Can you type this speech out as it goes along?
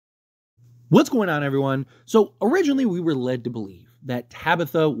What's going on, everyone? So originally we were led to believe that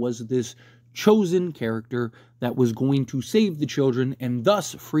Tabitha was this chosen character that was going to save the children and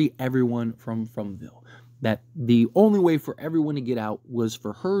thus free everyone from Fromville. That the only way for everyone to get out was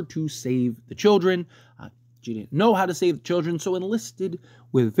for her to save the children. She didn't know how to save the children, so enlisted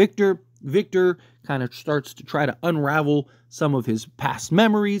with Victor. Victor kind of starts to try to unravel some of his past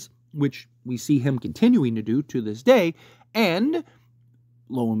memories, which we see him continuing to do to this day. And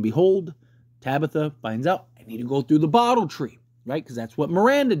lo and behold, Tabitha finds out, I need to go through the bottle tree, right? Because that's what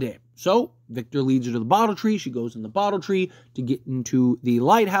Miranda did. So Victor leads her to the bottle tree. She goes in the bottle tree to get into the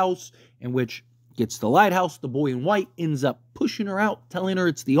lighthouse, in which gets the lighthouse. The boy in white ends up pushing her out, telling her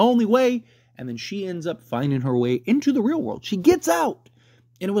it's the only way. And then she ends up finding her way into the real world. She gets out.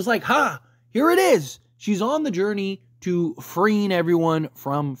 And it was like, here it is. She's on the journey to freeing everyone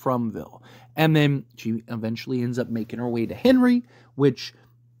from Fromville. And then she eventually ends up making her way to Henry, which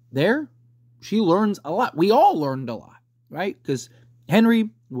there she learns a lot. We all learned a lot, right? Because Henry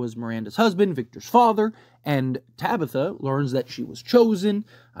was Miranda's husband, Victor's father, and Tabitha learns that she was chosen.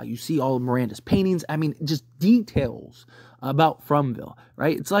 You see all of Miranda's paintings. I mean, just details about Fromville,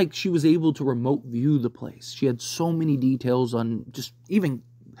 right? It's like she was able to remote view the place. She had so many details on just even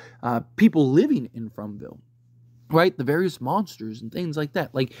people living in Fromville, right? The various monsters and things like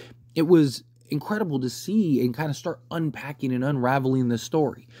that. Like, it was incredible to see and kind of start unpacking and unraveling this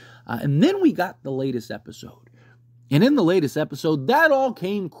story. And then we got the latest episode. And in the latest episode, that all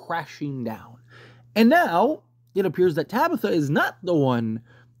came crashing down. And now it appears that Tabitha is not the one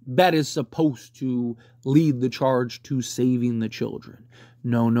that is supposed to lead the charge to saving the children.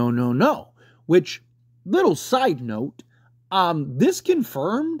 No. Which, little side note, this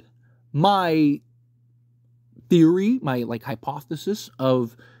confirmed my theory, my hypothesis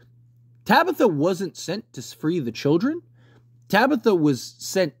of Tabitha wasn't sent to free the children. Tabitha was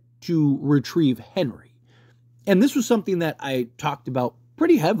sent to retrieve Henry. And this was something that I talked about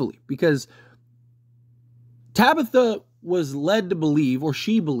pretty heavily because Tabitha was led to believe, or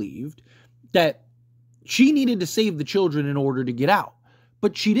she believed, that she needed to save the children in order to get out.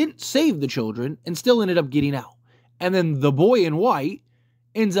 But she didn't save the children and still ended up getting out. And then the boy in white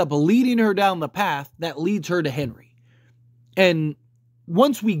ends up leading her down the path that leads her to Henry. And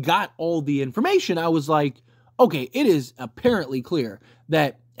once we got all the information, I was like, okay, it is apparently clear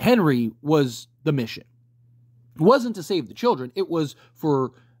that Henry was the mission. It wasn't to save the children. It was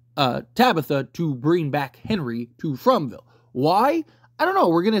for Tabitha to bring back Henry to Fromville. Why? I don't know.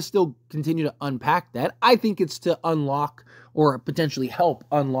 We're going to still continue to unpack that. I think it's to unlock or potentially help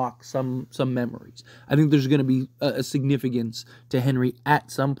unlock some memories. I think there's going to be a significance to Henry at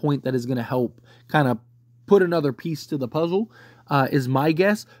some point that is going to help kind of put another piece to the puzzle, is my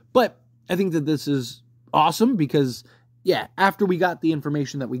guess. But I think that this is awesome because, yeah, after we got the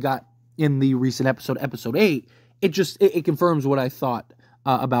information that we got in the recent episode 8, it confirms what I thought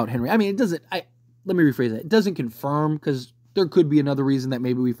about Henry. I mean, it doesn't, let me rephrase that. It doesn't confirm because there could be another reason that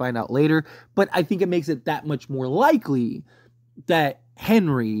maybe we find out later, but I think it makes it that much more likely that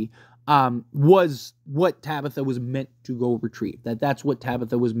Henry was what Tabitha was meant to go retrieve, that's what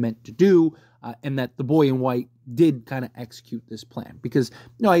Tabitha was meant to do, and that the boy in white did kind of execute this plan. Because,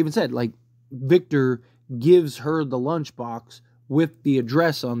 I even said, Victor gives her the lunchbox with the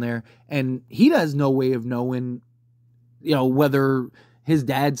address on there, and he has no way of knowing, whether his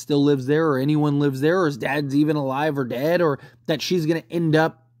dad still lives there or anyone lives there or his dad's even alive or dead or that she's going to end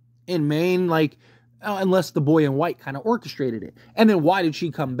up in Maine, unless the boy in white kind of orchestrated it. And then why did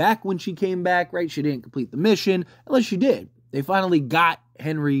she come back when she came back, right? She didn't complete the mission, unless she did. They finally got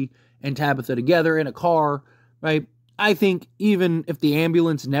Henry and Tabitha together in a car, right? I think even if the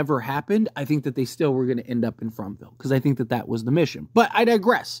ambulance never happened, I think that they still were going to end up in Fromville because I think that was the mission. But I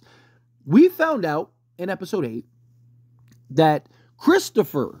digress. We found out in episode 8 that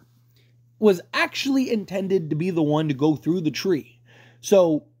Christopher was actually intended to be the one to go through the tree.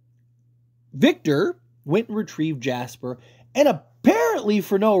 So Victor went and retrieved Jasper, and apparently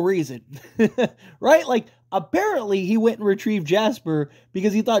for no reason, right? Apparently he went and retrieved Jasper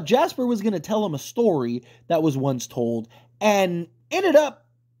because he thought Jasper was going to tell him a story that was once told, and ended up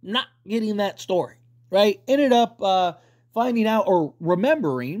not getting that story, right? Ended up finding out or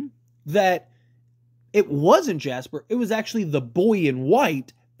remembering that it wasn't Jasper. It was actually the boy in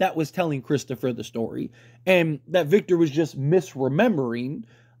white that was telling Christopher the story, and that Victor was just misremembering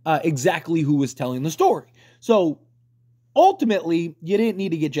exactly who was telling the story. So ultimately, you didn't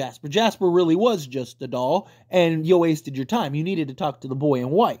need to get Jasper. Jasper really was just a doll, and you wasted your time. You needed to talk to the boy in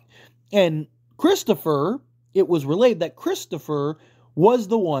white. And Christopher, it was relayed that Christopher was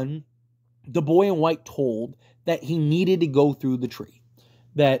the one the boy in white told that he needed to go through the tree.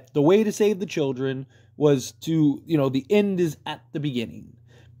 that the way to save the children was to, the end is at the beginning.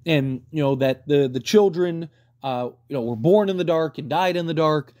 And, that the children, were born in the dark and died in the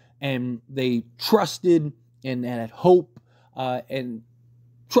dark, and they trusted and had hope, and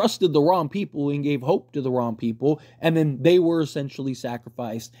trusted the wrong people and gave hope to the wrong people, and then they were essentially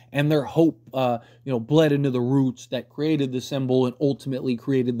sacrificed, and their hope, bled into the roots that created the symbol and ultimately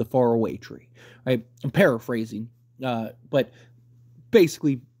created the faraway tree. Right? I'm paraphrasing, but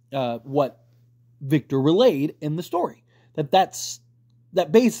basically, what Victor relayed in the story,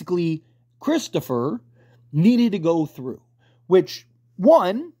 that basically Christopher needed to go through, which,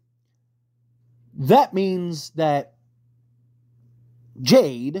 one, that means that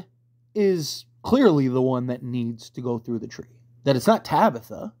Jade is clearly the one that needs to go through the tree. That it's not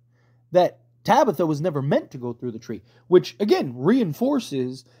Tabitha. That Tabitha was never meant to go through the tree, which, again,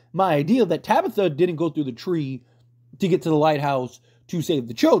 reinforces my idea that Tabitha didn't go through the tree to get to the lighthouse to save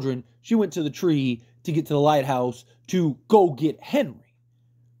the children. She went to the tree to get to the lighthouse to go get Henry.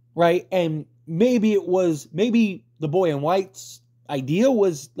 Right? And maybe the boy in white's idea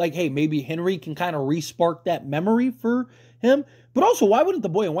was like, hey, maybe Henry can kind of re-spark that memory for him. But also, why wouldn't the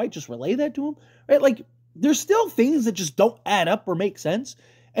boy in white just relay that to him? Right? Like, there's still things that just don't add up or make sense.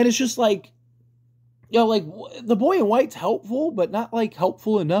 And it's just like, the boy in white's helpful, but not like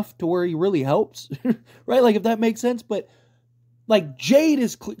helpful enough to where he really helps. Right? Like, if that makes sense. But like, Jade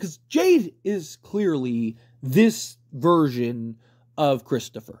is clearly this version of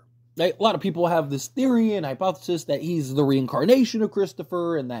Christopher. Right? A lot of people have this theory and hypothesis that he's the reincarnation of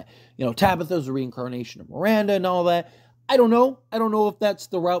Christopher, and that, Tabitha's the reincarnation of Miranda and all that. I don't know. I don't know if that's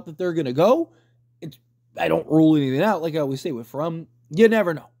the route that they're going to go. I don't rule anything out. Like I always say with From, you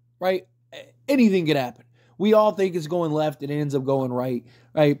never know, right? Anything could happen. We all think it's going left and it ends up going right,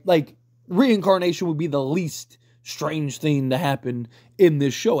 right? Like, reincarnation would be the least strange thing to happen in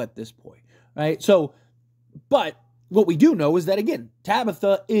this show at this point, right? So, but what we do know is that, again,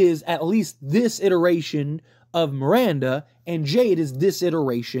 Tabitha is at least this iteration of Miranda, and Jade is this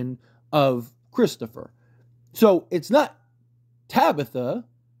iteration of Christopher. So it's not Tabitha,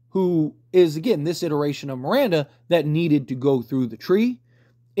 who is, again, this iteration of Miranda that needed to go through the tree.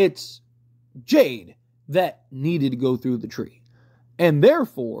 It's Jade that needed to go through the tree. And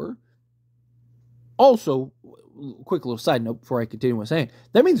therefore, also, quick little side note before I continue what I'm saying,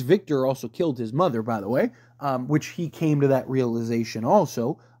 that means Victor also killed his mother, by the way, which he came to that realization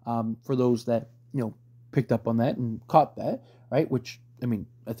also, for those that, picked up on that and caught that, right? Which,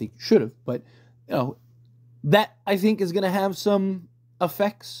 I think should have, but, that I think is going to have some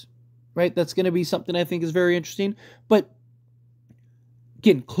effects, right? That's going to be something I think is very interesting. But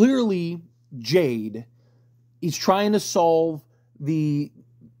again, clearly Jade is trying to solve the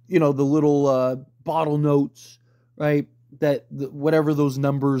little bottle notes, right? That whatever those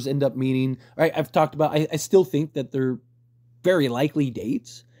numbers end up meaning, right? I've talked about, I still think that they're very likely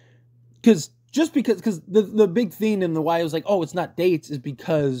dates. Because the big thing and the why I was like, oh, it's not dates is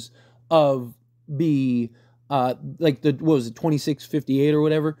because of the, what was it, 2658 or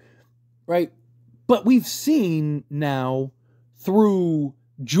whatever, right? But we've seen now through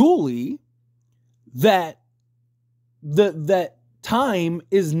Julie that that time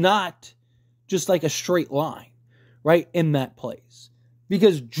is not just like a straight line, right, in that place.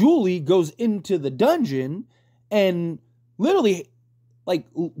 Because Julie goes into the dungeon and literally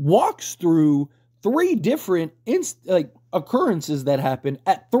walks through 3 different occurrences that happen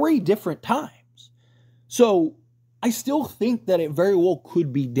at 3 different times. So I still think that it very well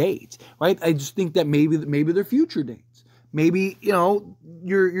could be dates, right? I just think that maybe they're future dates. Maybe,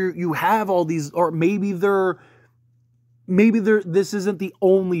 you have all these, or maybe this isn't the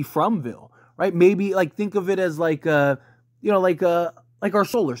only Fromville, right? Maybe think of it as like our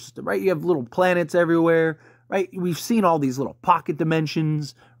solar system, right? You have little planets everywhere, right? We've seen all these little pocket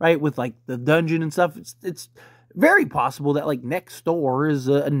dimensions, right? With the dungeon and stuff. It's very possible that next door is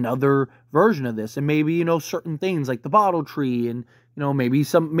another version of this, and maybe certain things like the bottle tree, and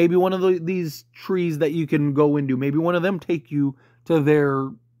maybe one of these trees that you can go into, maybe one of them take you to their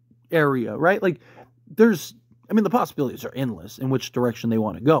area, right? The possibilities are endless in which direction they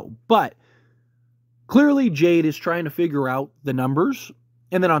want to go, but clearly Jade is trying to figure out the numbers,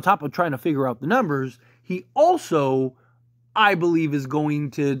 and then on top of trying to figure out the numbers, he also, I believe, is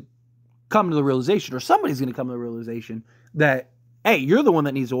going to come to the realization, or somebody's going to come to the realization that, hey, you're the one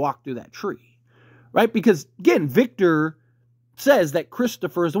that needs to walk through that tree, right? Because, again, Victor says that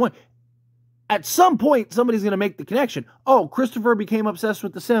Christopher is the one. At some point, somebody's going to make the connection. Oh, Christopher became obsessed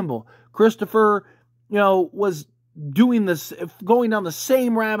with the symbol. Christopher, was doing this, going down the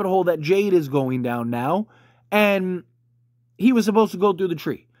same rabbit hole that Jade is going down now, and he was supposed to go through the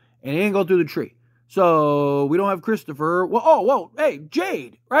tree, and he didn't go through the tree. So we don't have Christopher. Well, oh, whoa, hey,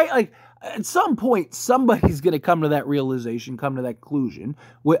 Jade, right? Like, at some point, somebody's going to come to that realization, come to that conclusion.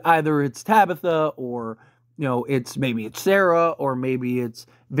 Either it's Tabitha, or, you know, maybe it's Sarah, or maybe it's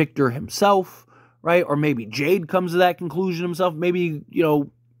Victor himself, right? Or maybe Jade comes to that conclusion himself. Maybe, you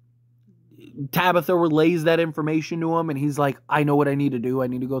know, Tabitha relays that information to him, and he's like, I know what I need to do. I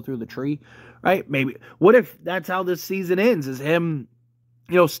need to go through the tree, right? Maybe. What if that's how this season ends, is him,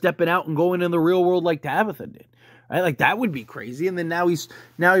 you know, stepping out and going in the real world like Tabitha did, right? Like, that would be crazy. And then now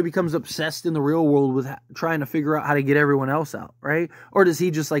he becomes obsessed in the real world with trying to figure out how to get everyone else out, right? Or does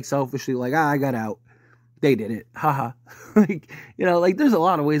he just like selfishly like, I got out, they did it, haha. Like, you know, like, there's a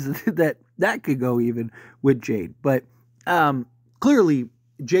lot of ways that could go even with Jade, but clearly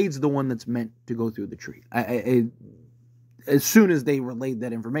Jade's the one that's meant to go through the tree. As soon as they relayed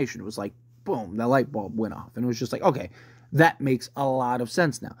that information, it was like, boom, the light bulb went off, and it was just like, okay, that makes a lot of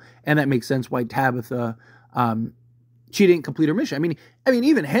sense now. And that makes sense why Tabitha, she didn't complete her mission. I mean,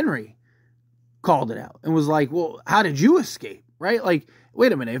 even Henry called it out and was like, well, how did you escape? Right? Like,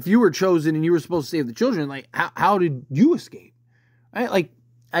 wait a minute, if you were chosen and you were supposed to save the children, like, how did you escape? Right? Like,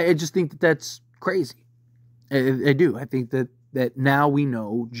 I just think that's crazy. I do. I think that now we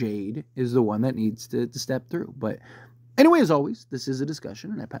know Jade is the one that needs to step through. But anyway, as always, this is a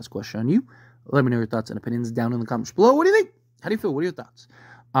discussion, and I pass question on you. Let me know your thoughts and opinions down in the comments below. What do you think? How do you feel? What are your thoughts?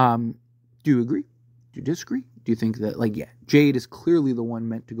 Do you agree? Do you disagree? Do you think that, like, yeah, Jade is clearly the one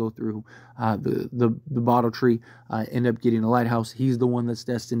meant to go through the bottle tree, end up getting a lighthouse? He's the one that's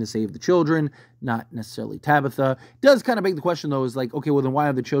destined to save the children, not necessarily Tabitha. Does kind of beg the question, though, is like, okay, well, then why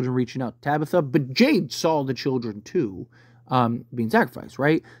are the children reaching out to Tabitha? But Jade saw the children, too, being sacrificed,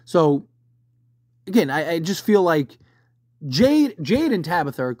 right? So, again, I just feel like Jade and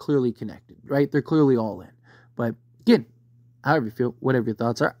Tabitha are clearly connected, right? They're clearly all in. But, again, however you feel, whatever your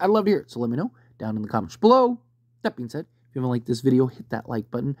thoughts are, I'd love to hear it. So let me know down in the comments below. That being said, if you haven't liked this video, hit that like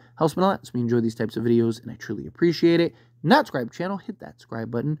button. Helps me a lot. So we enjoy these types of videos, and I truly appreciate it. Not subscribe to the channel, hit that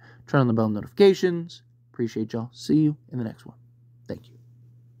subscribe button. Turn on the bell notifications. Appreciate y'all. See you in the next one. Thank you.